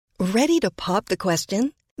Ready to pop the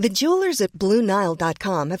question? The jewelers at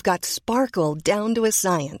BlueNile.com have got sparkle down to a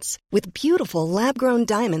science with beautiful lab-grown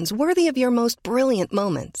diamonds worthy of your most brilliant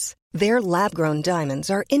moments. Their lab-grown diamonds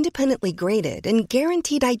are independently graded and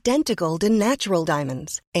guaranteed identical to natural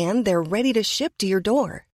diamonds, and they're ready to ship to your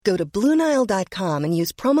door. Go to BlueNile.com and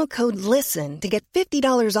use promo code LISTEN to get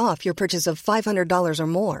 $50 off your purchase of $500 or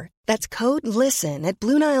more. That's code LISTEN at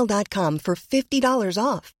BlueNile.com for $50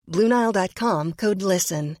 off. BlueNile.com, code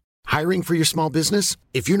LISTEN. Hiring for your small business?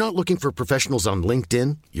 If you're not looking for professionals on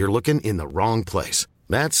LinkedIn, you're looking in the wrong place.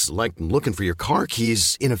 That's like looking for your car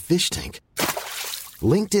keys in a fish tank.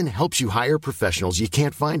 LinkedIn helps you hire professionals you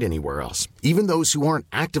can't find anywhere else, even those who aren't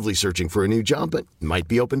actively searching for a new job but might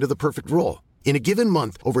be open to the perfect role. In a given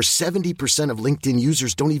month, over 70% of LinkedIn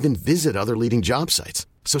users don't even visit other leading job sites.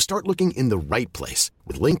 So start looking in the right place.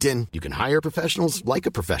 With LinkedIn, you can hire professionals like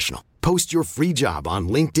a professional. Post your free job on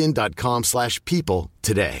linkedin.com/people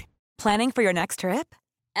today. Planning for your next trip?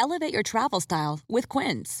 Elevate your travel style with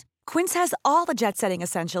Quince. Quince has all the jet-setting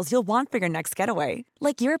essentials you'll want for your next getaway,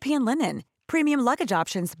 like European linen, premium luggage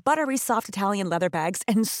options, buttery soft Italian leather bags,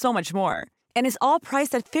 and so much more. And is all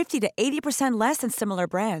priced at 50 to 80% less than similar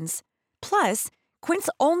brands. Plus, Quince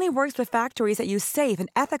only works with factories that use safe and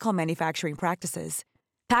ethical manufacturing practices.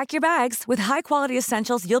 Pack your bags with high-quality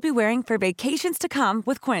essentials you'll be wearing for vacations to come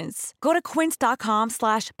with Quince. Go to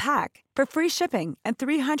quince.com/pack for free shipping and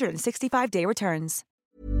 365-day returns.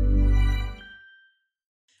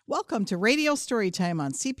 Welcome to Radio Storytime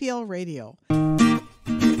on CPL Radio.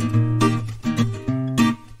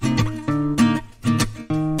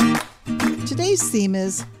 Today's theme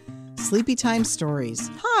is Sleepy Time Stories.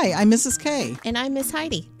 Hi, I'm Mrs. K. And I'm Miss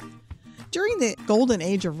Heidi. During the golden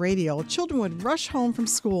age of radio, children would rush home from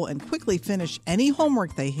school and quickly finish any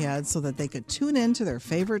homework they had so that they could tune in to their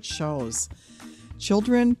favorite shows.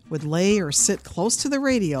 Children would lay or sit close to the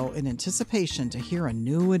radio in anticipation to hear a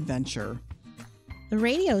new adventure. The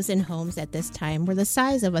radios in homes at this time were the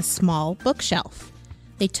size of a small bookshelf.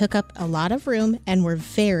 They took up a lot of room and were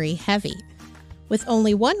very heavy. With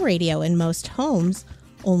only one radio in most homes,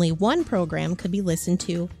 only one program could be listened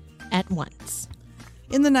to at once.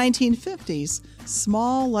 In the 1950s,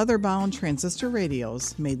 small leather-bound transistor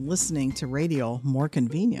radios made listening to radio more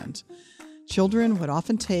convenient. Children would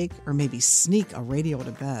often take or maybe sneak a radio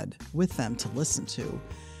to bed with them to listen to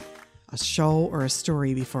a show or a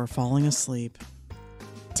story before falling asleep.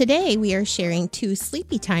 Today, we are sharing 2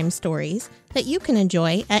 sleepy time stories that you can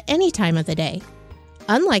enjoy at any time of the day.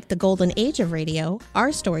 Unlike the golden age of radio,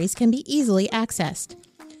 our stories can be easily accessed.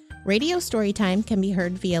 Radio Storytime can be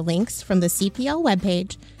heard via links from the CPL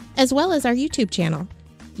webpage, as well as our YouTube channel.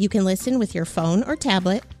 You can listen with your phone or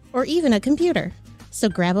tablet, or even a computer. So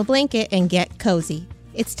grab a blanket and get cozy.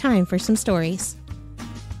 It's time for some stories.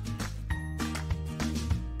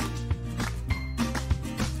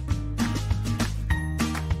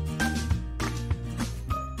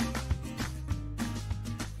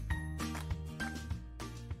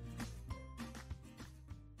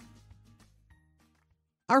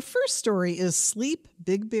 Our first story is Sleep,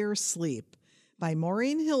 Big Bear, Sleep by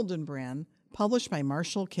Maureen Hildenbrand, published by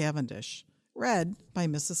Marshall Cavendish. Read by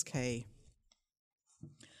Mrs. K.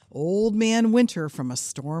 Old Man Winter from a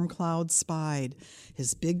storm cloud spied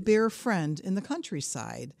his big bear friend in the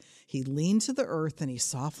countryside. He leaned to the earth and he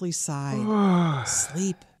softly sighed.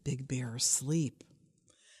 Sleep, Big Bear, sleep.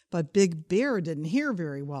 But Big Bear didn't hear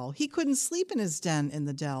very well. He couldn't sleep in his den in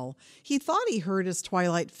the dell. He thought he heard as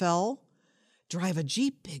twilight fell. Drive a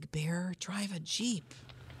Jeep, Big Bear, drive a Jeep.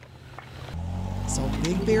 So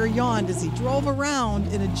Big Bear yawned as he drove around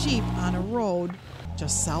in a Jeep on a road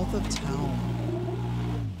just south of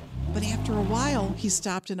town. But after a while, he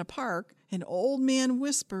stopped in a park. An old man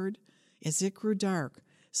whispered as it grew dark,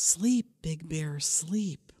 Sleep, Big Bear,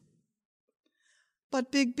 sleep.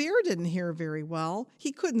 But Big Bear didn't hear very well.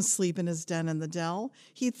 He couldn't sleep in his den in the dell.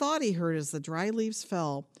 He thought he heard as the dry leaves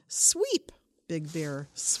fell, Sweep, Big Bear,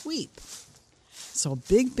 sweep. So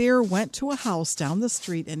Big Bear went to a house down the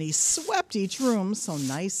street and he swept each room so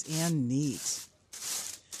nice and neat.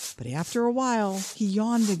 But after a while, he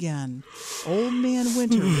yawned again. Old Man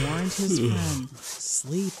Winter warned his friend,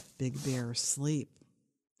 Sleep, Big Bear, sleep.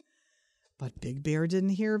 But Big Bear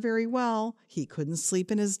didn't hear very well. He couldn't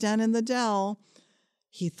sleep in his den in the dell.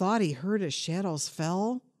 He thought he heard as shadows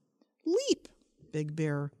fell. Leap, Big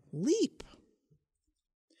Bear, leap.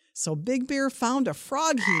 So Big Bear found a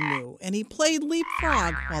frog he knew, and he played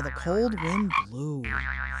leapfrog while the cold wind blew.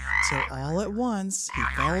 Till all at once he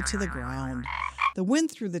fell to the ground. The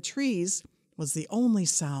wind through the trees was the only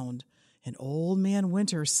sound, and Old Man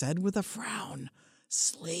Winter said with a frown,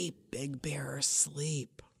 Sleep, Big Bear,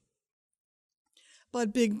 sleep.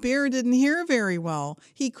 But Big Bear didn't hear very well.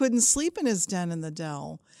 He couldn't sleep in his den in the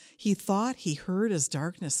dell. He thought he heard as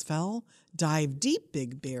darkness fell, "Dive deep,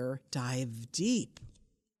 Big Bear, dive deep."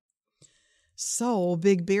 So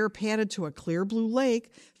Big Bear padded to a clear blue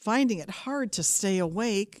lake, finding it hard to stay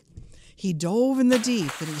awake. He dove in the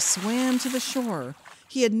deep and he swam to the shore.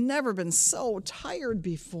 He had never been so tired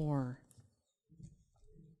before.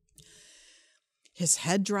 His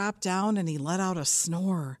head dropped down and he let out a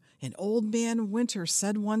snore. And Old Man Winter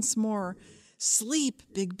said once more, "Sleep,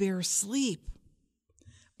 Big Bear, sleep."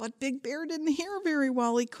 But Big Bear didn't hear very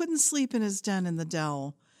well. He couldn't sleep in his den in the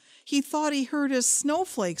dell. He thought he heard as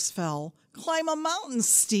snowflakes fell. "Climb a mountain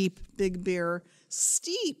steep, Big Bear,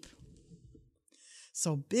 steep."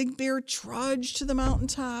 So Big Bear trudged to the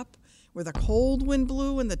mountaintop where the cold wind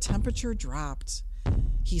blew and the temperature dropped.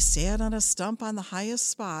 He sat on a stump on the highest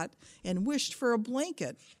spot and wished for a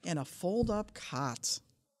blanket and a fold-up cot.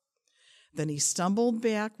 Then he stumbled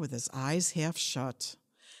back with his eyes half shut.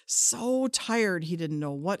 So tired he didn't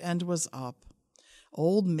know what end was up.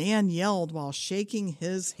 Old Man yelled while shaking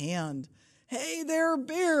his hand, "Hey there,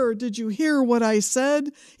 Bear, did you hear what I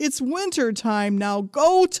said? It's winter time, now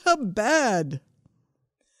go to bed."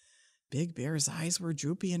 Big Bear's eyes were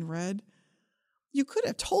droopy and red. "You could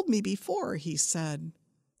have told me before," he said.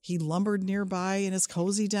 He lumbered nearby in his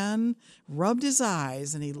cozy den, rubbed his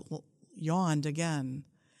eyes, and he yawned again.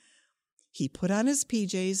 He put on his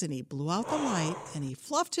PJs and he blew out the light and he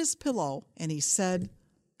fluffed his pillow and he said,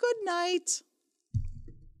 "Good night."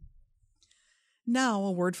 Now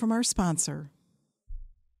a word from our sponsor.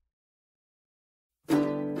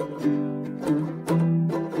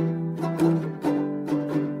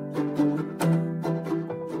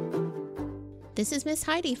 This is Miss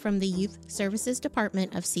Heidi from the Youth Services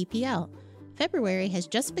Department of CPL. February has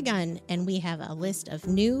just begun, and we have a list of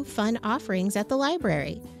new, fun offerings at the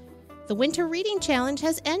library. The Winter Reading Challenge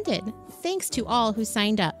has ended. Thanks to all who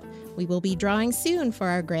signed up. We will be drawing soon for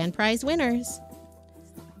our grand prize winners.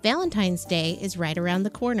 Valentine's Day is right around the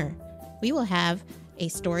corner. We will have a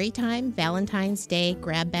Storytime Valentine's Day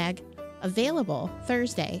grab bag available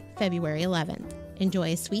Thursday, February 11th.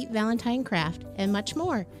 Enjoy a sweet Valentine craft and much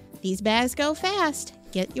more. These bags go fast.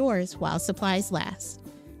 Get yours while supplies last.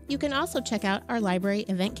 You can also check out our library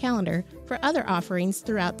event calendar for other offerings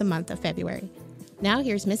throughout the month of February. Now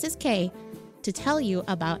here's Mrs. K to tell you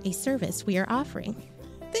about a service we are offering.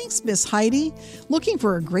 Thanks, Miss Heidi. Looking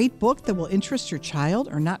for a great book that will interest your child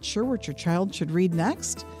or not sure what your child should read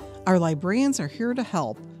next? Our librarians are here to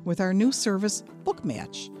help with our new service, Book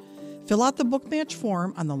Match. Fill out the Book Match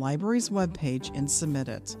form on the library's webpage and submit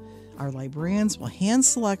it. Our librarians will hand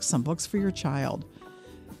select some books for your child.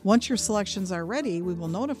 Once your selections are ready, we will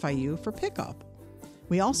notify you for pickup.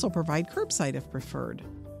 We also provide curbside if preferred.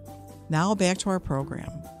 Now back to our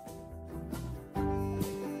program.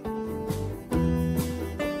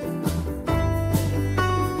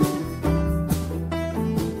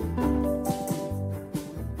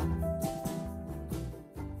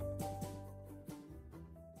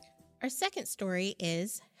 Our second story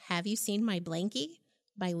is Have You Seen My Blankie?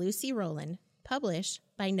 By Lucy Rowland, published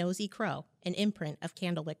by Nosy Crow, an imprint of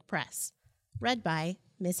Candlewick Press. Read by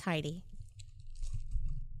Miss Heidi.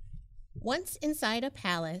 Once inside a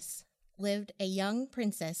palace lived a young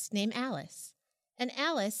princess named Alice, and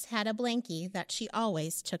Alice had a blankie that she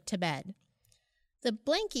always took to bed. The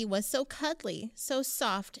blankie was so cuddly, so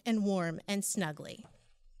soft and warm and snuggly.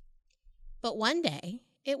 But one day,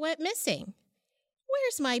 it went missing.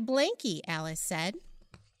 "Where's my blankie?" Alice said.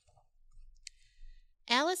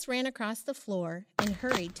 Alice ran across the floor and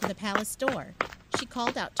hurried to the palace door. She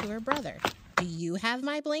called out to her brother, "Do you have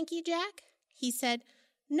my blankie, Jack?" He said,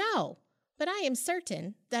 "No, but I am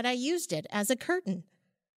certain that I used it as a curtain.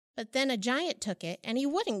 But then a giant took it and he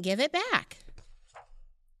wouldn't give it back."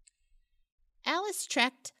 Alice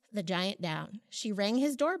tracked the giant down. She rang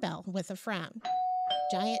his doorbell with a frown.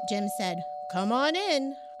 Giant Jim said, "Come on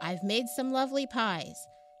in. I've made some lovely pies.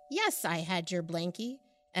 Yes, I had your blankie,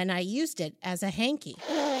 and I used it as a hanky.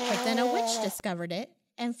 But then a witch discovered it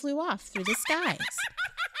and flew off through the skies."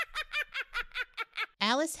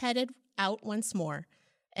 Alice headed out once more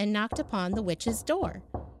and knocked upon the witch's door.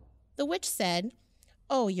 The witch said,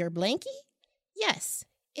 "Oh, your blankie? Yes,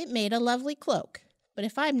 it made a lovely cloak, but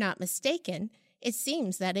if I'm not mistaken, it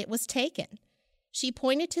seems that it was taken." She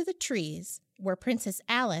pointed to the trees where Princess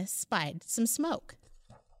Alice spied some smoke.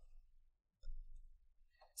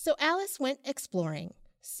 So Alice went exploring.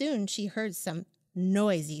 Soon she heard some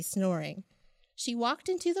noisy snoring. She walked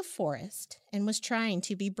into the forest and was trying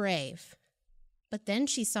to be brave. But then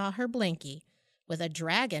she saw her blankie with a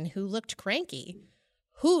dragon who looked cranky.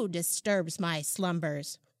 "Who disturbs my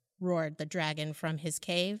slumbers? roared the dragon from his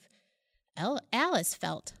cave. Alice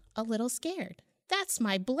felt a little scared. "That's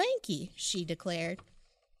my blankie," she declared.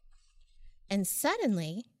 And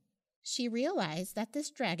suddenly, she realized that this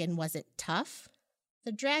dragon wasn't tough.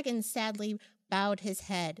 The dragon sadly bowed his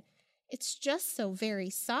head. "It's just so very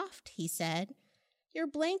soft," he said. "Your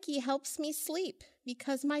blankie helps me sleep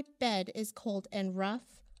because my bed is cold and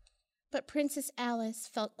rough." But Princess Alice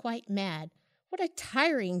felt quite mad. What a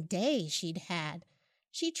tiring day she'd had.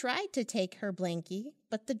 She tried to take her blankie,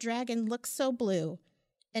 but the dragon looked so blue.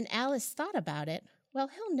 And Alice thought about it. "Well,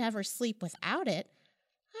 he'll never sleep without it.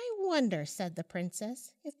 I wonder," said the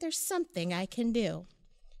princess, "if there's something I can do."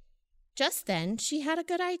 Just then, she had a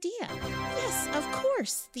good idea. "Yes, of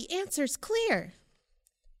course, the answer's clear.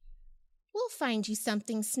 We'll find you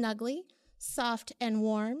something snuggly, soft and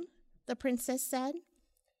warm," the princess said.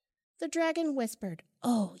 The dragon whispered,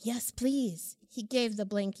 "Oh, yes, please." He gave the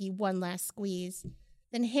blankie one last squeeze,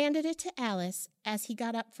 then handed it to Alice as he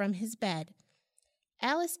got up from his bed.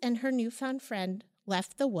 Alice and her newfound friend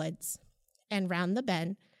left the woods, and round the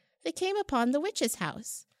bend, they came upon the witch's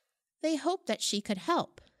house. They hoped that she could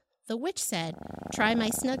help. The witch said, "Try my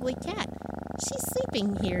snuggly cat. She's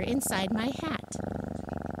sleeping here inside my hat."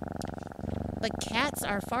 "But cats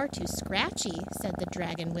are far too scratchy," said the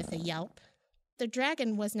dragon with a yelp. The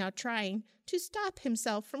dragon was now trying to stop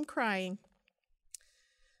himself from crying.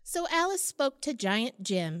 So Alice spoke to Giant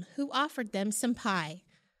Jim, who offered them some pie.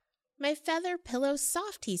 "My feather pillow's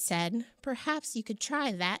soft," he said. "Perhaps you could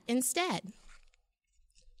try that instead."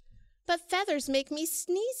 "But feathers make me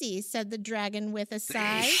sneezy," said the dragon with a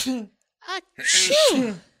sigh.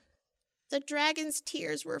 Achoo! The dragon's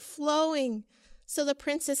tears were flowing, so the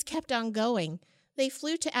princess kept on going. They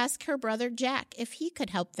flew to ask her brother Jack if he could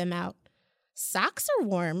help them out. "Socks are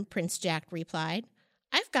warm," Prince Jack replied.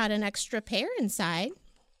 "I've got an extra pair inside."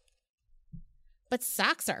 "But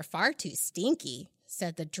socks are far too stinky,"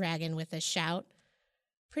 said the dragon with a shout.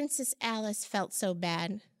 Princess Alice felt so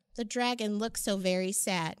bad. The dragon looked so very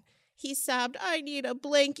sad. He sobbed, "I need a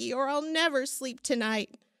blankie or I'll never sleep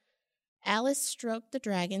tonight." Alice stroked the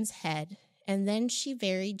dragon's head, and then she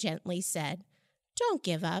very gently said, "Don't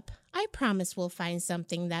give up. I promise we'll find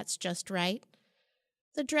something that's just right."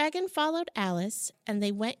 The dragon followed Alice, and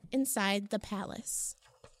they went inside the palace.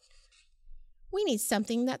 "We need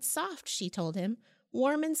something that's soft," she told him,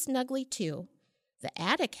 "warm and snuggly too. The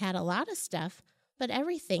attic had a lot of stuff, but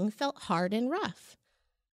everything felt hard and rough."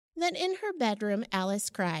 Then in her bedroom, Alice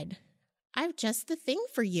cried, "I've just the thing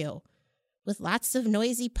for you, with lots of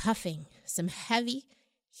noisy puffing, some heavy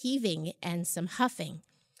heaving, and some huffing."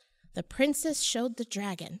 The princess showed the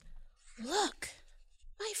dragon, "Look,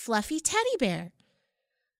 my fluffy teddy bear."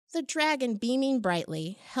 The dragon, beaming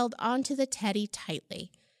brightly, held on to the teddy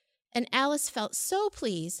tightly, and Alice felt so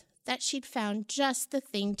pleased that she'd found just the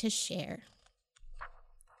thing to share.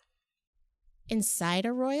 Inside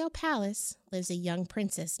a royal palace lives a young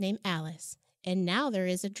princess named Alice, and now there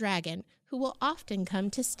is a dragon who will often come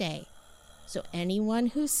to stay. So anyone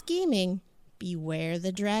who's scheming, beware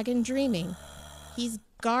the dragon dreaming. He's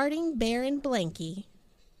guarding Bear and Blanky,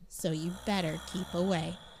 so you better keep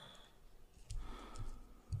away.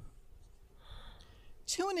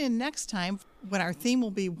 Tune in next time when our theme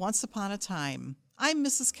will be Once Upon a Time. I'm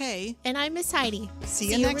Mrs. K. And I'm Miss Heidi.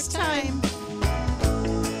 See you next time.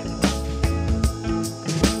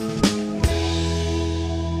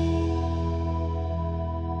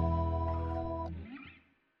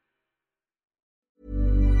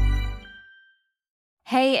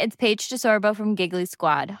 Hey, it's Paige DeSorbo from Giggly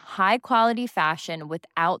Squad. High quality fashion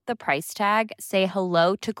without the price tag. Say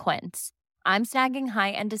hello to Quince. I'm snagging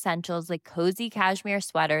high-end essentials like cozy cashmere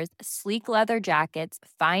sweaters, sleek leather jackets,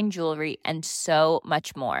 fine jewelry, and so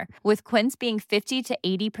much more. With Quince being 50 to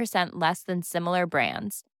 80% less than similar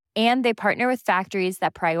brands. And they partner with factories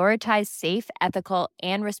that prioritize safe, ethical,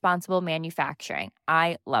 and responsible manufacturing.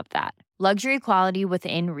 I love that. Luxury quality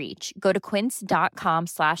within reach. Go to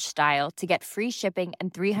quince.com/style to get free shipping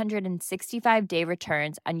and 365-day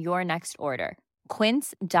returns on your next order.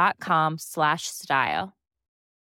 Quince.com/style.